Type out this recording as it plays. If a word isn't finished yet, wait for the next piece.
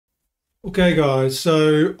Okay guys,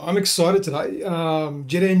 so I'm excited today.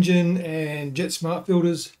 JetEngine and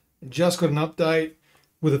JetSmartFilters just got an update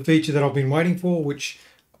with a feature that I've been waiting for, which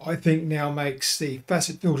I think now makes the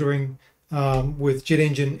facet filtering with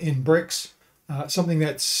JetEngine in bricks something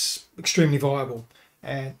that's extremely viable.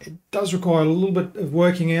 And it does require a little bit of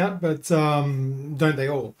working out, but don't they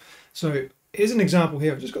all? So here's an example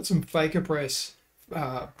here. I've just got some Faker Press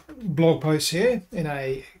blog posts here in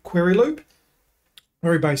a query loop.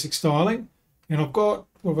 Very basic styling. And I've got,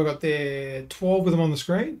 what have I got there? 12 of them on the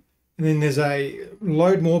screen. And then there's a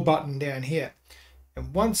load more button down here.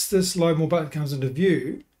 And once this load more button comes into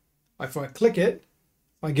view, if I click it,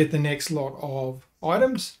 I get the next lot of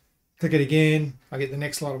items. Click it again, I get the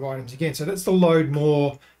next lot of items again. So that's the load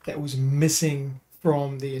more that was missing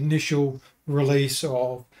from the initial release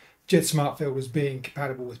of JetSmartFilters being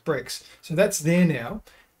compatible with bricks. So that's there now.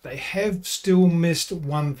 They have still missed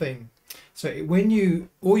one thing. So when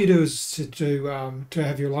all you do is to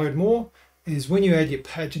have your load more is when you add your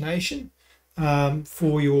pagination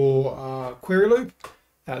for your query loop.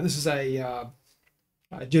 This is a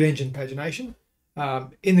JetEngine pagination.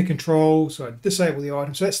 In the control, so I disable the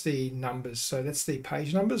item. So that's the numbers. So that's the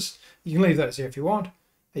page numbers. You can leave those there if you want.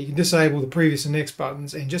 You can disable the previous and next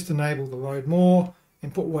buttons and just enable the load more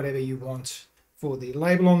and put whatever you want for the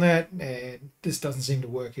label on that. And this doesn't seem to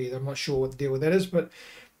work either. I'm not sure what the deal with that is, but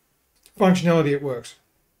functionality, it works.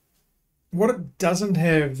 What it doesn't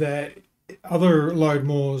have that other load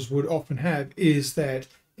mores would often have is that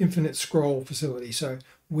infinite scroll facility. So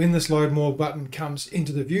when this load more button comes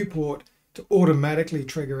into the viewport, to automatically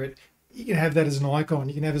trigger it, you can have that as an icon,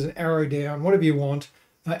 you can have it as an arrow down, whatever you want,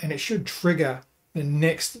 and it should trigger the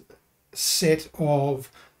next set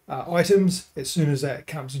of items as soon as that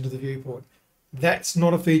comes into the viewport. That's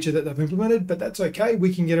not a feature that they've implemented, but that's okay.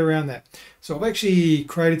 We can get around that. So I've actually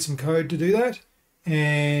created some code to do that.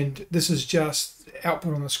 And this is just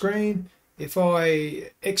output on the screen. If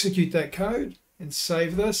I execute that code and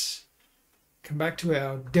save this, come back to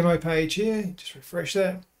our demo page here, just refresh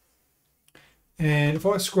that. And if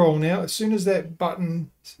I scroll now, as soon as that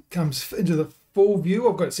button comes into the full view,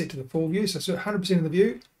 I've got it set to the full view. So 100% of the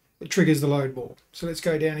view, it triggers the load more. So let's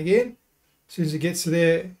go down again. As soon as it gets to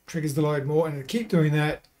there, triggers the load more, and it'll keep doing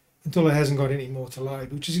that until it hasn't got any more to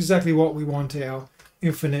load, which is exactly what we want our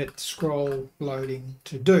infinite scroll loading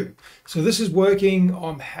to do. So this is working.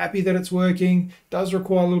 I'm happy that it's working. It does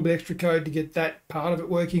require a little bit extra code to get that part of it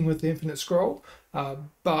working with the infinite scroll,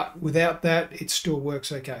 but without that, it still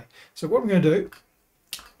works okay. So what I'm going to do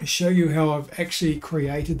is show you how I've actually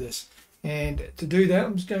created this. And to do that,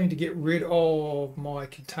 I'm just going to get rid of my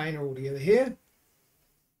container altogether here.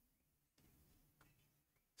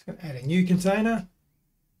 Going to add a new container,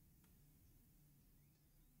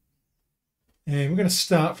 and we're going to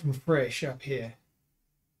start from fresh up here.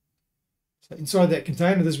 So inside that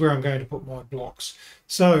container, this is where I'm going to put my blocks.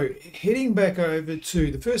 So heading back over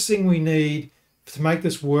to the first thing we need to make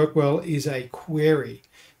this work well is a query.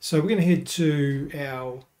 So we're going to head to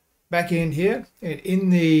our back end here, and in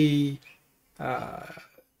the I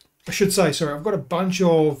should say, sorry, I've got a bunch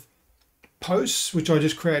of posts which I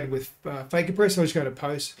just created with Faker Press. I'll just go to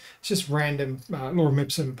posts. It's just random Lorem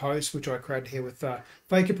Ipsum posts which I created here with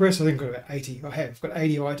Faker Press. I think I've got about 80. I've got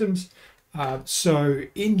 80 items. So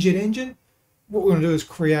in JetEngine, what we're going to do is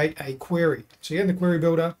create a query. So you're in the query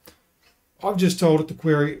builder. I've just told it to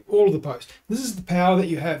query all of the posts. This is the power that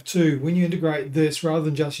you have too when you integrate this rather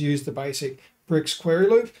than just use the basic bricks query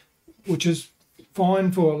loop, which is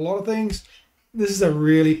fine for a lot of things. This is a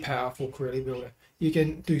really powerful query builder. You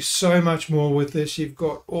can do so much more with this. You've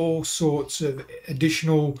got all sorts of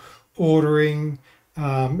additional ordering.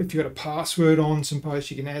 If you've got a password on some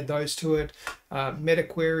posts, you can add those to it. Meta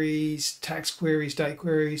queries, tax queries, date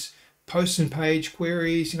queries, post and page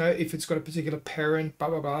queries, if it's got a particular parent,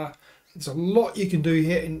 blah, blah, blah. There's a lot you can do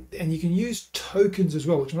here, and you can use tokens as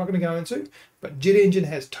well, which I'm not going to go into, but JetEngine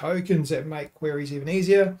has tokens that make queries even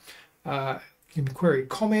easier. You can query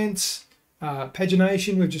comments,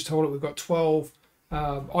 pagination. We've just told it we've got 12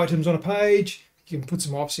 items on a page. You can put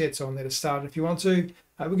some offsets on there to start if you want to.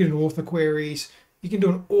 We can do author queries. You can do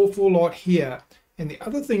an awful lot here. And the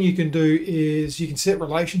other thing you can do is you can set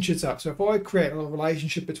relationships up. So if I create a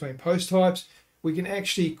relationship between post types, we can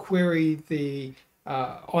actually query the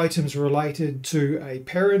items related to a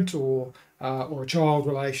parent or a child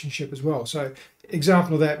relationship as well. So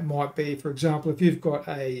example of that might be, for example, if you've got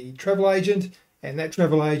a travel agent and that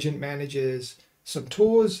travel agent manages some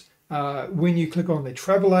tours, when you click on the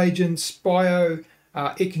travel agent's bio,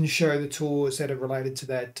 it can show the tours that are related to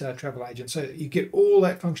that travel agent. So you get all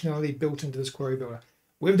that functionality built into this query builder.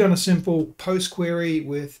 we've done a simple post query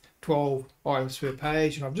with 12 items per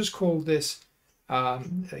page, and I've just called this a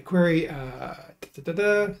query.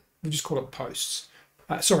 We just call it posts.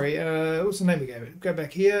 Sorry, what's the name we gave it? Go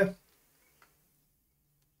back here.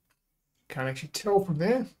 Can't actually tell from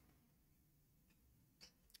there.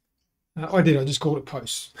 I just called it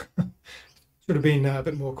posts. Should have been a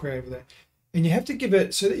bit more creative with that. And you have to give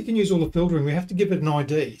it, so that you can use all the filtering, we have to give it an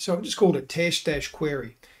ID. So I've just called it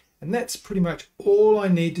test-query. And that's pretty much all I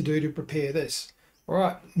need to do to prepare this. All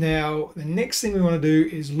right, now the next thing we want to do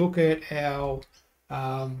is look at our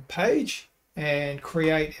page and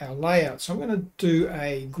create our layout. So I'm going to do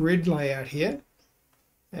a grid layout here.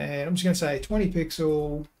 And I'm just going to say 20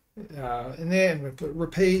 pixel in there, and we're going to put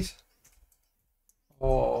repeat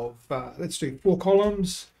of, let's do 4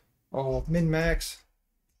 columns of min-max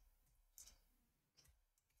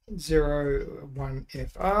 0, 1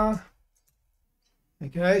 FR.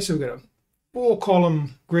 Okay, so we've got a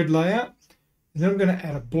 4-column grid layout, and then I'm going to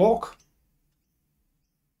add a block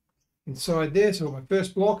inside there. So my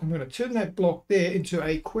first block, I'm going to turn that block there into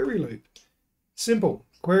a query loop. Simple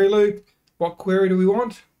query loop. What query do we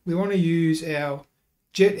want? We want to use our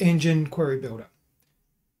JetEngine query builder.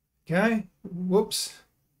 Okay, whoops.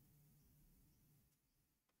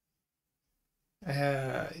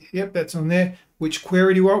 Yep, that's on there. Which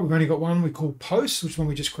query do you want? We've only got one we call posts, which one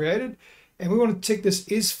we just created. And we want to tick this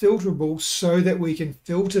is filterable so that we can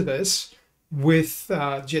filter this with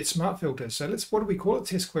JetSmartFilters. So what do we call it?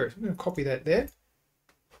 Test query. I'm going to copy that there.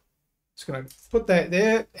 Just going to put that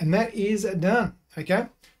there, and that is done. Okay.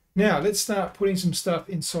 Now let's start putting some stuff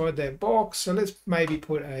inside that box. So let's maybe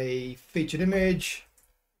put a featured image.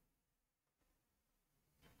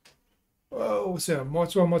 Oh, so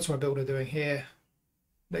what's my builder doing here?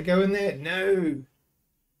 Did that go in there? No.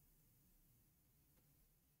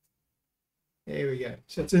 There we go.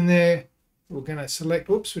 So it's in there. We're going to select,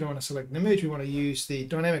 whoops, we don't want to select an image. We want to use the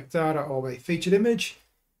dynamic data of a featured image.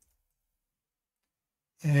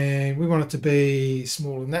 And we want it to be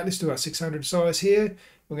smaller than that. Let's do our 600 size here.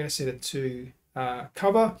 We're going to set it to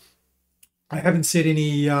cover. I haven't set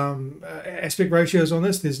any aspect ratios on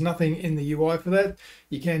this. There's nothing in the UI for that.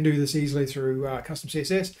 You can do this easily through custom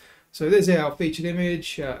CSS. So there's our featured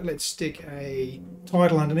image. Let's stick a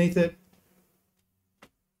title underneath it.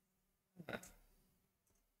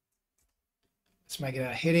 Let's make it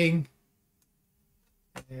a heading.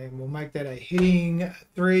 And we'll make that a heading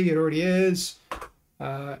 3. It already is.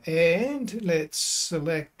 And let's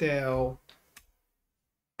select our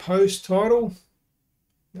post title.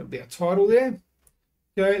 That'll be our title there.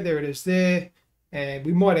 Okay, there it is there. And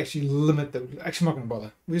we might actually limit the, actually I'm not going to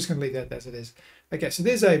bother. We're just going to leave that as it is. Okay, so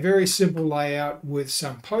there's a very simple layout with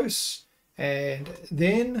some posts. And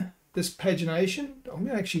then this pagination, I'm going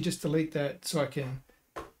to actually just delete that so I can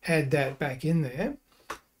add that back in there.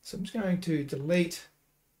 So I'm just going to delete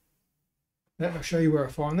that, and I'll show you where I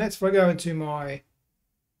find that. So if I go into my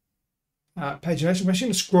pagination, I'm actually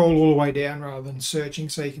going to scroll all the way down rather than searching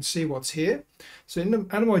so you can see what's here. So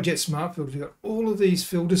under my JetSmartFilters, we've got all of these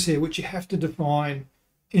filters here, which you have to define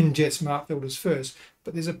in JetSmartFilters first.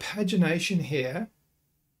 But there's a pagination here.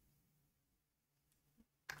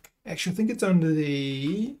 Actually, I think it's under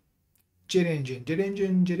the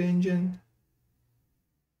JetEngine.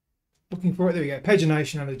 Looking for it. There we go.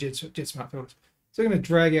 Pagination under JetSmartFilters. So I'm going to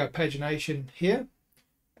drag our pagination here,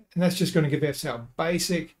 and that's just going to give us our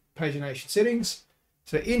basic pagination settings.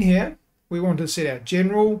 So in here, we want to set our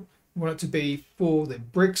general. We want it to be for the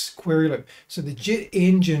bricks query loop. So the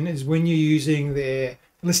JetEngine is when you're using their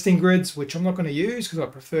listing grids, which I'm not going to use because I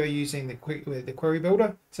prefer using the query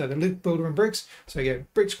builder. So the loop builder and bricks. So you go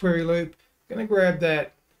bricks query loop. I'm going to grab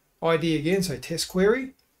that ID again, so test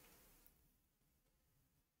query,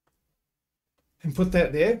 and put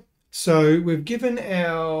that there. So we've given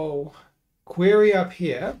our query up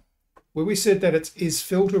here where we said that it is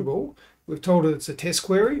filterable. We've told it it's a test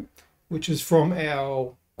query, which is from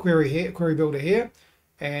our query here, query builder here.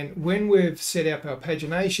 And when we've set up our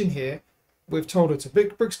pagination here, we've told it's a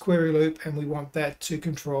bricks query loop, and we want that to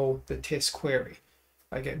control the test query.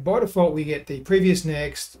 Okay, by default, we get the previous,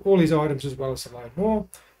 next, all these items as well as the load more.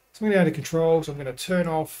 So I'm going to go to control. So I'm going to turn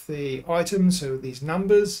off the items, so these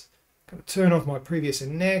numbers. I'm going to turn off my previous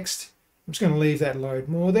and next. I'm just going to leave that load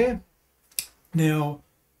more there. Now,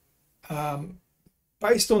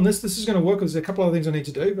 based on this is going to work. There's a couple of things I need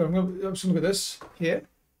to do, but I'm just going to look at this here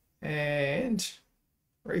and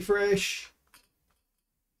refresh.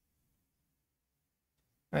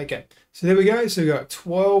 Okay, so there we go. So we've got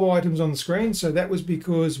 12 items on the screen. So that was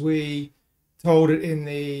because we told it in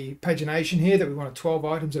the pagination here that we wanted 12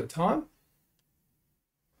 items at a time.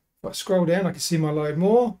 If I scroll down, I can see my load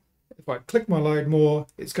more. If I click my load more,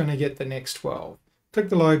 it's going to get the next 12. Click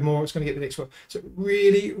the load more, it's going to get the next 12. So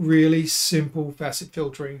really, really simple facet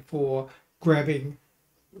filtering for grabbing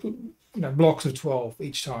blocks of 12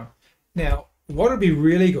 each time. Now, what would be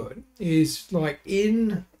really good is like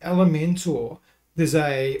in Elementor, there's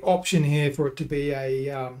a option here for it to be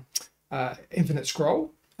a infinite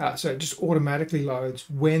scroll. So it just automatically loads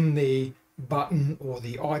when the button or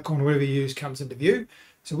the icon, whatever you use, comes into view.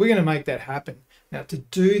 So we're going to make that happen. Now to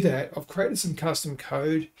do that, I've created some custom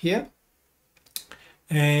code here,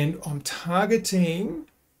 and I'm targeting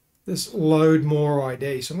this load more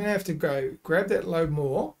ID. So I'm going to have to go grab that load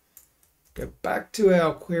more, go back to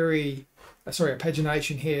our query, our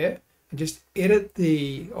pagination here, and just edit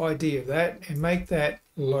the ID of that and make that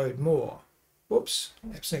load more. Whoops,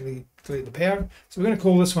 absolutely deleted the power. So we're going to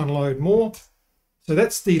call this one load more. So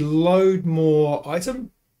that's the load more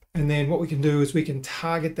item. And then what we can do is we can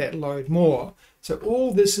target that load more. So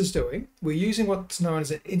all this is doing, we're using what's known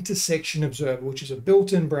as an intersection observer, which is a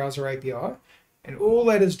built-in browser API. And all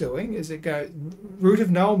that is doing is it goes, root of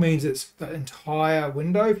null means it's the entire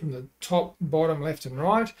window from the top, bottom, left, and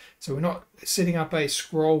right. So we're not setting up a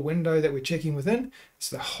scroll window that we're checking within. It's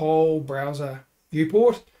the whole browser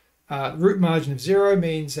viewport. Root margin of 0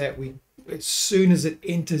 means that as soon as it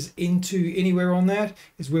enters into anywhere on that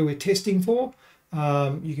is where we're testing for.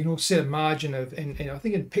 You can also set a margin of, and I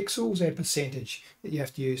think in pixels and percentage that you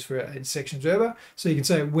have to use for an intersection observer. So you can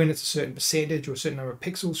say when it's a certain percentage or a certain number of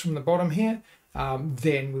pixels from the bottom here,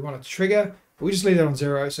 then we want it to trigger. But we just leave that on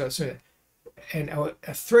 0. And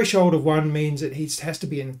a threshold of 1 means it has to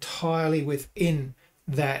be entirely within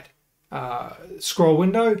that scroll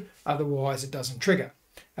window, otherwise it doesn't trigger.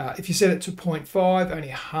 If you set it to 0.5, only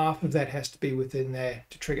half of that has to be within there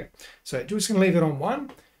to trigger. So we're just going to leave it on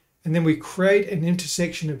 1. And then we create an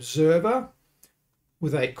intersection observer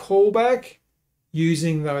with a callback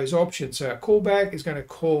using those options. So our callback is going to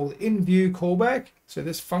call the in-view callback. So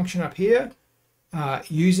this function up here,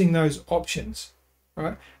 using those options,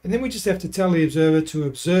 right? And then we just have to tell the observer to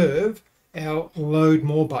observe our load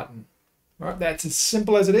more button, right? That's as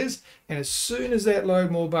simple as it is. And as soon as that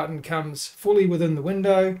load more button comes fully within the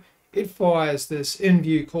window, it fires this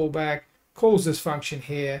in-view callback, calls this function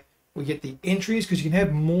here. We get the entries because you can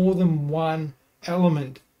have more than one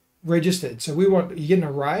element registered. So you get an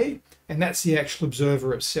array, and that's the actual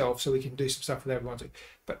observer itself. So we can do some stuff with that if we want to.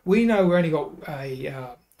 But we know we only got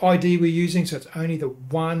a ID we're using, so it's only the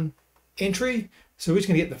one entry. So we're just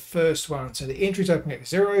going to get the first one. So the entry's opening at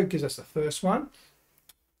 0 gives us the first one.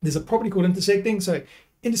 There's a property called intersecting. So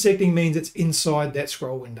intersecting means it's inside that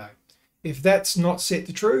scroll window. If that's not set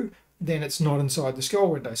to true, then it's not inside the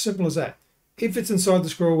scroll window. Simple as that. If it's inside the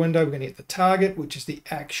scroll window, we're going to get the target, which is the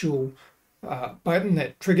actual button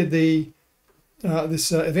that triggered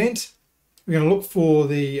this event. We're going to look for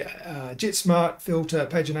the JetSmartFilter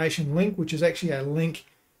pagination link, which is actually a link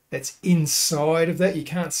that's inside of that. You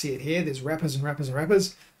can't see it here. There's wrappers and wrappers and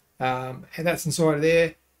wrappers, and that's inside of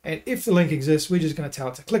there. And if the link exists, we're just going to tell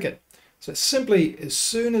it to click it. So simply, as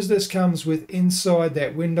soon as this comes with inside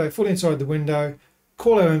that window, fully inside the window,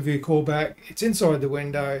 call our in-view callback. It's inside the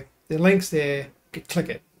window. The link's there, click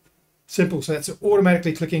it. Simple. So that's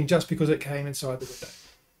automatically clicking just because it came inside the window.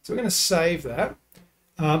 So we're going to save that.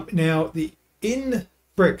 Now the in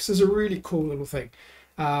bricks is a really cool little thing.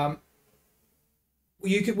 When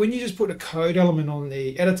you just put a code element on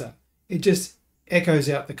the editor, it just echoes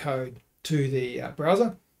out the code to the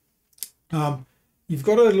browser. You've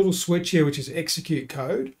got a little switch here which is execute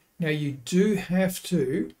code. Now you do have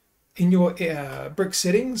to, in your brick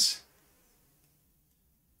settings,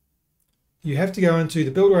 you have to go into the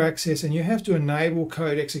builder access and you have to enable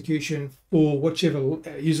code execution for whichever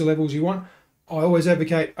user levels you want. I always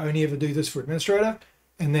advocate only ever do this for administrator.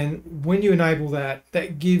 And then when you enable that,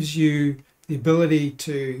 that gives you the ability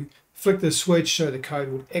to flick the switch so the code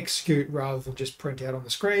will execute rather than just print out on the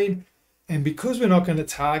screen. And because we're not going to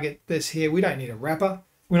target this here, we don't need a wrapper.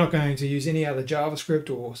 We're not going to use any other JavaScript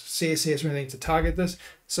or CSS or anything to target this.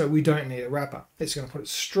 So we don't need a wrapper. It's going to put it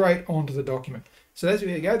straight onto the document. So there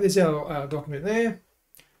you go. There's our document there.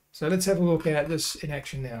 So let's have a look at this in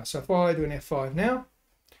action now. So if I do an F5 now,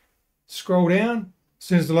 scroll down, as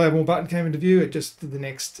soon as the load more button came into view, it just did the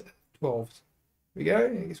next 12. Here we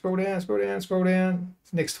go. You scroll down, scroll down, scroll down.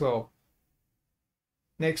 Next 12.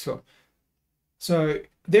 Next 12. So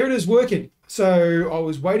there it is working. So I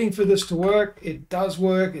was waiting for this to work. It does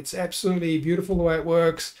work. It's absolutely beautiful the way it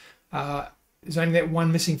works. There's only that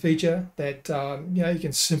one missing feature that you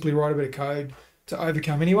can simply write a bit of code to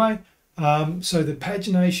overcome anyway. So the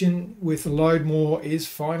pagination with the load more is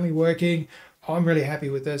finally working. I'm really happy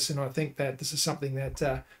with this, and I think that this is something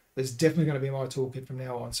that is definitely going to be my toolkit from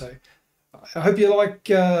now on. So I hope you like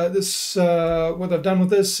this, what I've done with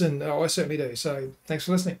this, and I certainly do. So thanks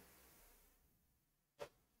for listening.